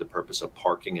just serve the purpose of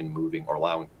parking and moving or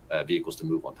allowing vehicles to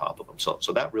move on top of them.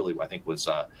 So that really, I think, was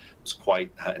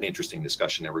quite an interesting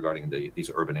discussion regarding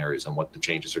these urban areas and what the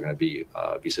changes are going to be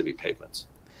vis-a-vis pavements.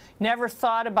 Never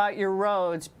thought about your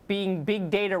roads being big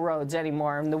data roads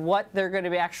anymore, and what they're going to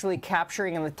be actually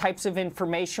capturing and the types of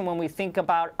information when we think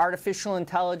about artificial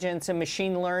intelligence and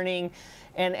machine learning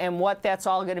and what that's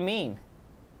all going to mean.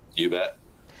 You bet.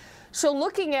 So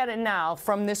looking at it now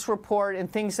from this report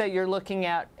and things that you're looking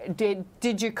at,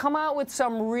 did you come out with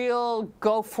some real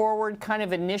go forward kind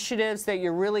of initiatives that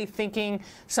you're really thinking,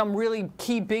 some really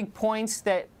key big points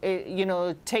that, you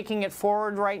know, taking it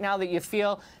forward right now that you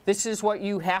feel this is what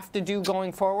you have to do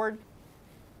going forward?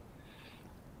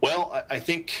 Well, I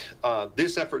think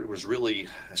this effort was really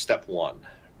step one,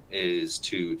 is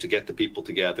to get the people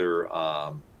together,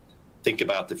 think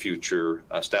about the future,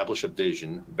 establish a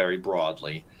vision very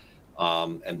broadly.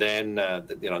 And then,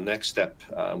 next step,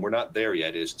 we're not there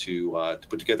yet, is to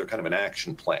put together kind of an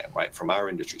action plan, right, from our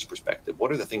industry's perspective.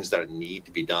 What are the things that need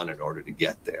to be done in order to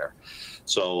get there?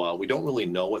 So we don't really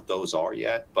know what those are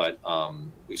yet, but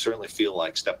we certainly feel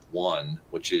like step one,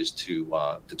 which is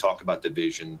to talk about the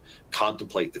vision,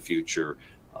 contemplate the future,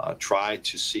 try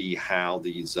to see how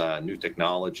these new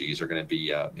technologies are going to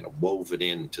be woven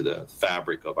into the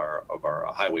fabric of our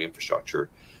highway infrastructure.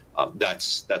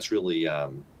 That's really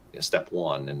step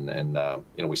one,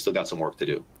 and we still got some work to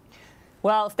do.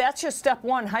 Well, if that's just step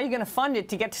one, how are you going to fund it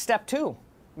to get to step two?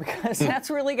 Because that's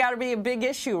really got to be a big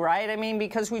issue, right? I mean,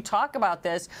 because we talk about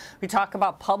this, we talk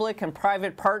about public and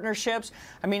private partnerships.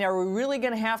 I mean, are we really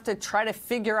going to have to try to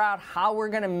figure out how we're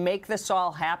going to make this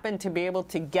all happen to be able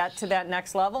to get to that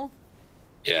next level?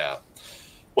 Yeah.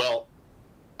 Well,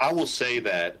 I will say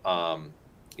that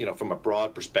from a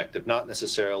broad perspective, not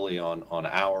necessarily on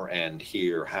our end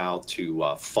here, how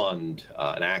to fund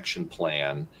an action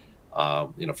plan,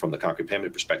 from the concrete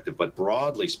pavement perspective, but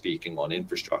broadly speaking on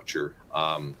infrastructure.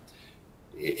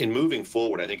 In moving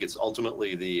forward, I think it's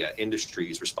ultimately the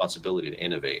industry's responsibility to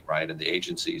innovate, right, and the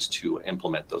agencies to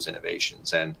implement those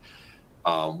innovations. And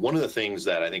one of the things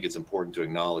that I think it's important to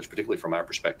acknowledge, particularly from our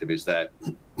perspective, is that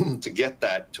to get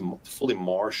that, to fully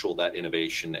marshal that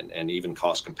innovation and even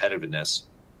cost competitiveness,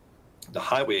 the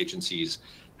highway agencies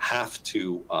have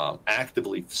to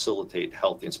actively facilitate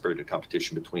healthy and spirited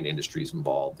competition between industries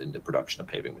involved in the production of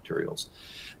paving materials.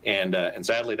 And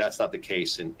sadly, that's not the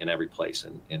case in every place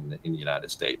in the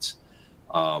United States.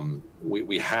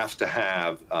 We have to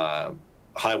have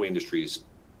highway industries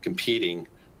competing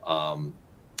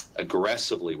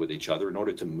aggressively with each other in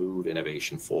order to move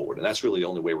innovation forward. And that's really the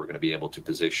only way we're going to be able to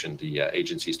position the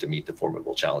agencies to meet the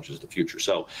formidable challenges of the future.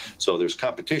 So there's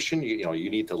competition. You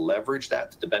need to leverage that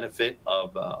to the benefit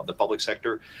of the public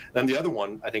sector. And then the other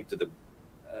one, I think, to the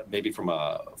maybe from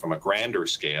a grander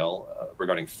scale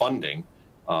regarding funding,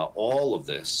 all of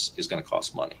this is going to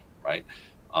cost money, right?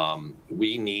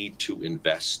 We need to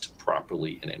invest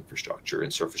properly in infrastructure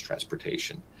and surface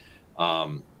transportation.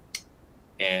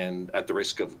 And at the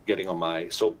risk of getting on my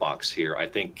soapbox here, I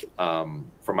think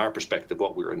from our perspective,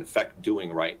 what we're in effect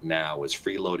doing right now is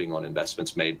freeloading on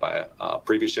investments made by a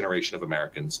previous generation of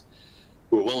Americans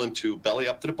who are willing to belly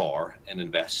up to the bar and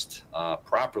invest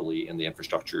properly in the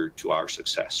infrastructure to our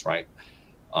success, right?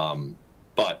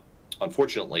 But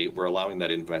unfortunately, we're allowing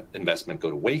that investment go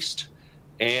to waste.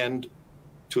 And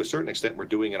to a certain extent, we're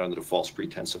doing it under the false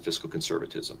pretense of fiscal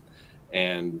conservatism.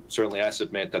 And certainly I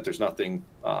submit that there's nothing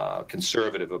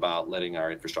conservative about letting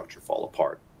our infrastructure fall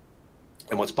apart.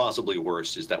 And what's possibly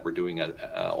worse is that we're doing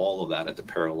all of that at the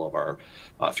peril of our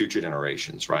future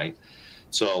generations, right?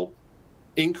 So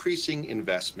increasing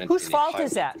investment. Whose fault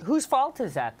is that? Whose fault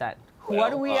is that then? Well, what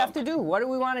do we have to do? What do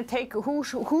we want to take?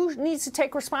 Who needs to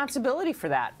take responsibility for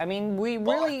that? I mean, we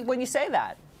really, when you say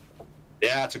that.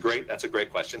 Yeah, that's a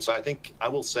great question. So I think I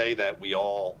will say that we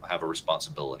all have a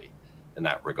responsibility in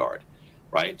that regard.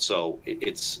 Right, so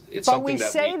it's something that we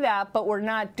say that, but we're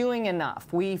not doing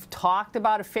enough. We've talked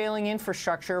about a failing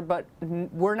infrastructure, but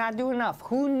we're not doing enough.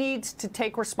 Who needs to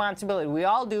take responsibility? We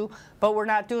all do, but we're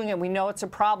not doing it. We know it's a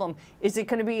problem. Is it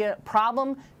going to be a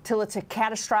problem till it's a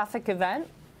catastrophic event?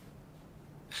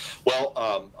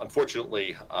 Well,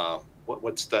 unfortunately, I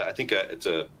think it's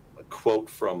a quote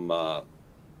from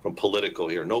Politico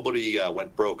here. Nobody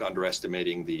went broke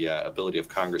underestimating the ability of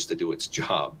Congress to do its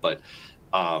job, but.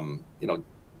 You know,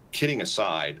 kidding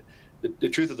aside, the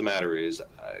truth of the matter is,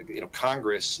 you know,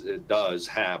 Congress does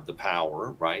have the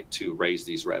power, right, to raise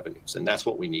these revenues, and that's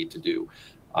what we need to do.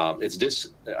 I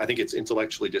think it's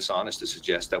intellectually dishonest to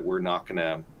suggest that we're not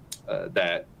going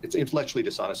to, it's intellectually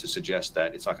dishonest to suggest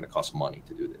that it's not going to cost money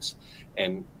to do this.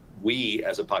 And we,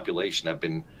 as a population, have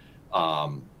been,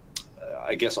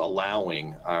 I guess,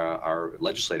 allowing our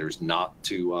legislators not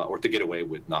to, or to get away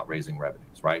with not raising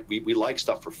revenues, right? We like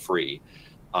stuff for free.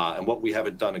 And what we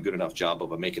haven't done a good enough job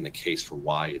of making the case for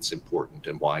why it's important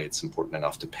and why it's important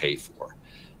enough to pay for.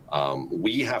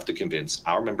 We have to convince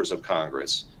our members of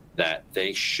Congress that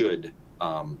they should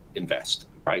invest,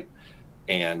 right?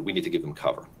 And we need to give them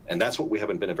cover. And that's what we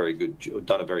haven't done a very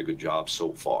good job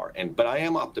so far. But I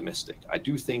am optimistic. I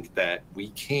do think that we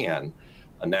can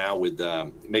now, with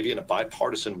maybe in a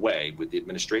bipartisan way, with the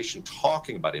administration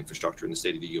talking about infrastructure in the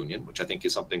State of the Union, which I think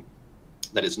is something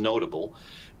that is notable,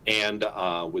 and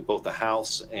with both the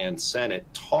House and Senate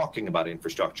talking about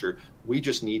infrastructure, we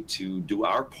just need to do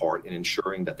our part in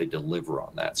ensuring that they deliver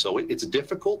on that. So it's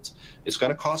difficult. It's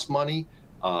going to cost money.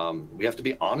 We have to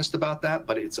be honest about that,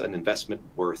 but it's an investment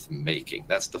worth making.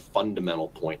 That's the fundamental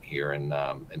point here. And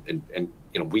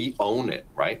you know, we own it,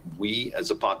 right? We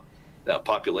as a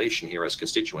population here, as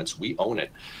constituents, we own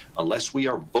it. Unless we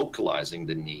are vocalizing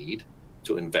the need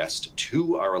to invest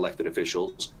to our elected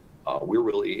officials, we're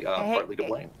really partly to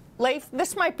blame. Leif,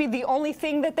 this might be the only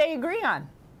thing that they agree on.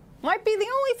 Might be the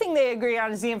only thing they agree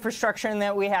on is the infrastructure and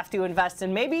that we have to invest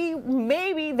in.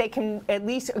 Maybe they can at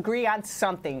least agree on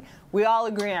something. We all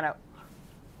agree on it.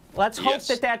 Let's hope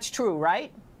that that's true,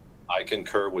 right? I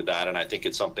concur with that, and I think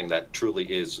it's something that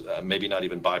truly is maybe not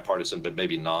even bipartisan, but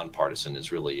maybe nonpartisan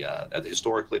is really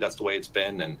historically that's the way it's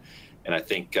been, and I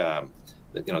think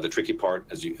you know, the tricky part,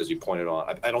 as you pointed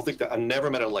on, I don't think that I've never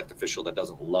met an elected official that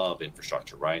doesn't love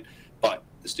infrastructure, right? But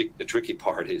the tricky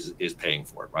part is paying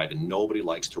for it, right? And nobody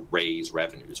likes to raise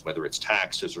revenues, whether it's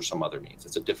taxes or some other means.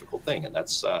 It's a difficult thing, and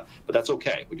that's but that's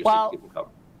okay. We just need to keep them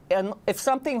covered. And if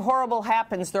something horrible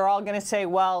happens, they're all going to say,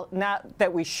 well, not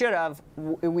that we should have,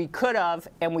 we could have,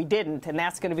 and we didn't, and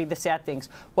that's going to be the sad things.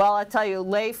 Well, I'll tell you,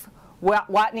 Leif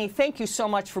Watney, thank you so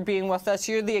much for being with us.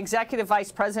 You're the Executive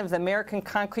Vice President of the American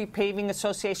Concrete Pavement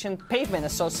Association.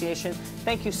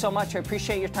 Thank you so much. I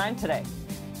appreciate your time today.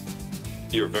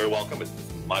 You're very welcome. It's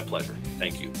my pleasure.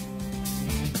 Thank you.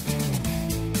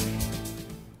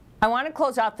 I want to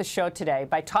close out the show today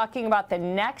by talking about the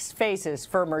next phases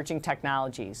for emerging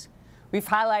technologies. We've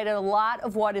highlighted a lot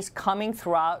of what is coming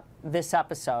throughout this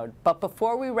episode, but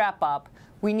before we wrap up,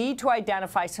 we need to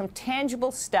identify some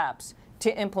tangible steps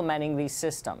to implementing these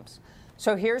systems.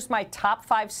 So here's my top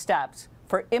 5 steps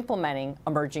for implementing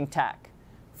emerging tech.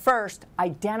 First,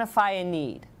 identify a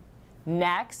need.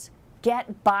 Next,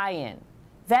 get buy-in.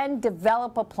 Then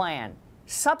develop a plan.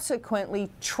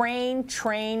 Subsequently, train.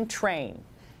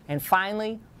 And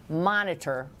finally,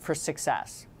 monitor for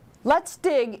success. Let's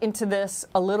dig into this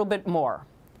a little bit more.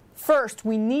 First,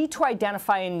 we need to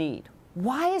identify a need.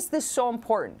 Why is this so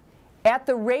important? At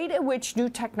the rate at which new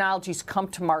technologies come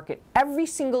to market, every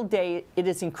single day it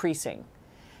is increasing.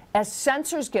 As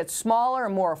sensors get smaller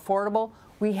and more affordable,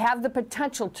 we have the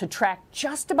potential to track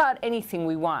just about anything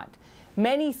we want.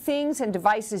 Many things and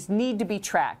devices need to be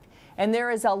tracked, and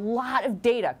there is a lot of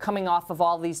data coming off of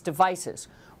all these devices.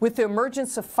 With the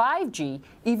emergence of 5G,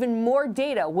 even more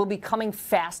data will be coming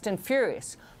fast and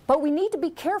furious. But we need to be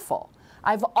careful.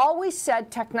 I've always said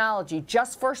technology,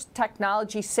 just for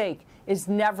technology's sake, is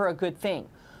never a good thing.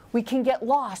 We can get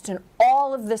lost in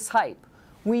all of this hype.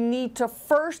 We need to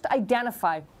first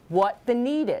identify what the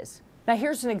need is. Now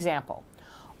here's an example.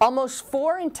 Almost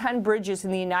 4 in 10 bridges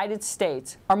in the United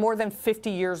States are more than 50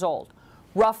 years old.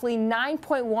 Roughly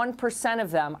 9.1%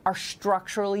 of them are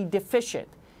structurally deficient.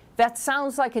 That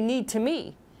sounds like a need to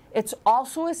me. It's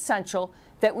also essential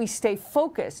that we stay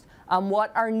focused on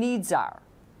what our needs are.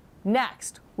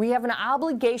 Next, we have an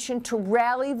obligation to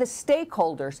rally the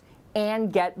stakeholders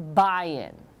and get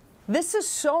buy-in. This is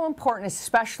so important,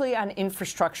 especially on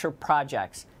infrastructure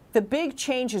projects. The big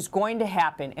change is going to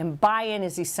happen, and buy-in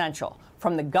is essential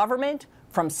from the government,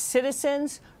 from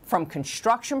citizens, from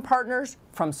construction partners,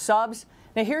 from subs.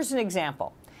 Now here's an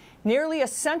example. Nearly a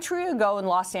century ago in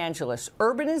Los Angeles,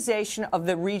 urbanization of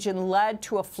the region led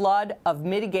to a flood of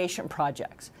mitigation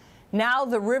projects. Now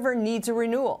the river needs a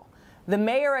renewal. The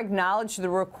mayor acknowledged the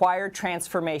required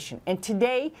transformation, and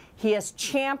today he has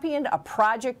championed a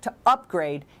project to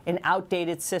upgrade an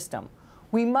outdated system.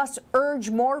 We must urge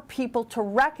more people to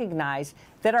recognize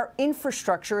that our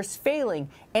infrastructure is failing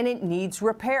and it needs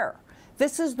repair.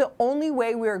 This is the only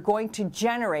way we are going to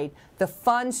generate the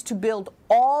funds to build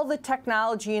all the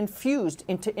technology infused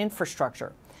into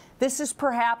infrastructure. This is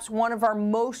perhaps one of our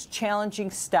most challenging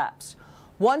steps.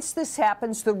 Once this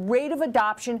happens, the rate of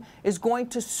adoption is going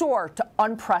to soar to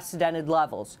unprecedented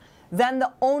levels. Then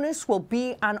the onus will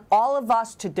be on all of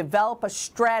us to develop a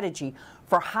strategy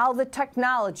for how the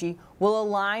technology will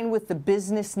align with the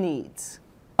business needs.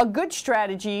 A good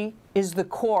strategy is the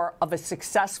core of a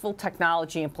successful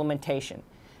technology implementation.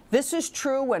 This is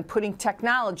true when putting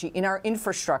technology in our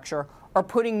infrastructure or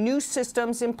putting new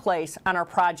systems in place on our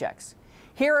projects.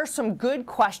 Here are some good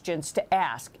questions to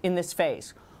ask in this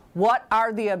phase. What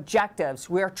are the objectives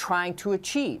we are trying to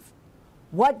achieve?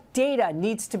 What data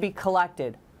needs to be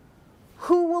collected?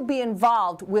 Who will be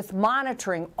involved with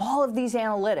monitoring all of these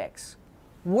analytics?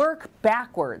 Work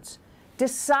backwards.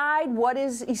 Decide what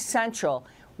is essential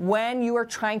when you are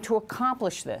trying to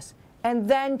accomplish this, and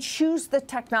then choose the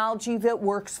technology that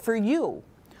works for you.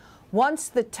 Once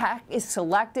the tech is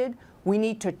selected, we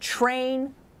need to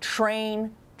train,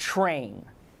 train, train.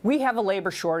 We have a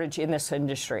labor shortage in this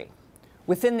industry.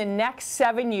 Within the next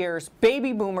 7 years,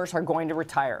 baby boomers are going to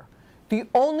retire. The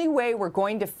only way we're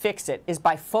going to fix it is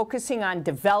by focusing on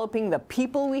developing the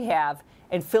people we have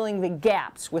and filling the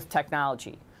gaps with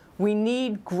technology. We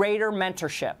need greater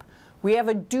mentorship. We have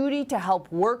a duty to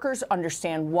help workers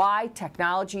understand why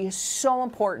technology is so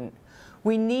important.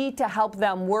 We need to help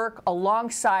them work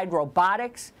alongside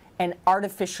robotics and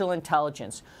artificial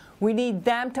intelligence. We need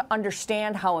them to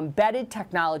understand how embedded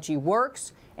technology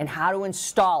works and how to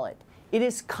install it. It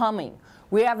is coming.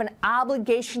 We have an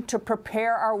obligation to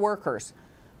prepare our workers.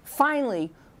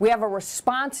 Finally, we have a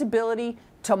responsibility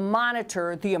to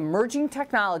monitor the emerging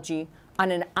technology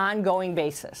on an ongoing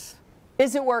basis.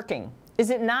 Is it working? Is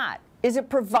it not? Is it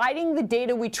providing the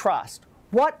data we trust?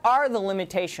 What are the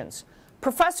limitations?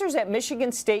 Professors at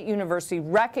Michigan State University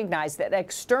recognize that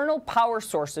external power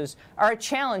sources are a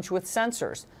challenge with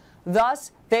sensors.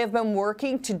 Thus, they have been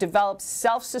working to develop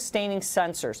self-sustaining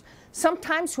sensors.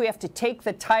 Sometimes we have to take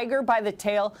the tiger by the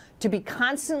tail to be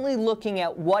constantly looking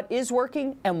at what is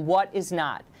working and what is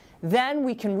not. Then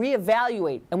we can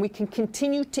reevaluate and we can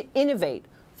continue to innovate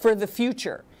for the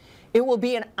future. It will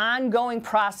be an ongoing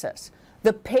process.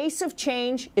 The pace of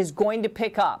change is going to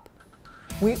pick up.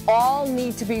 We all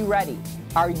need to be ready.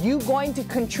 Are you going to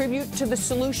contribute to the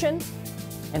solution?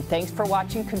 And thanks for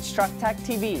watching Construct Tech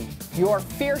TV, your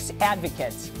fierce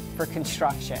advocates for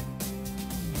construction.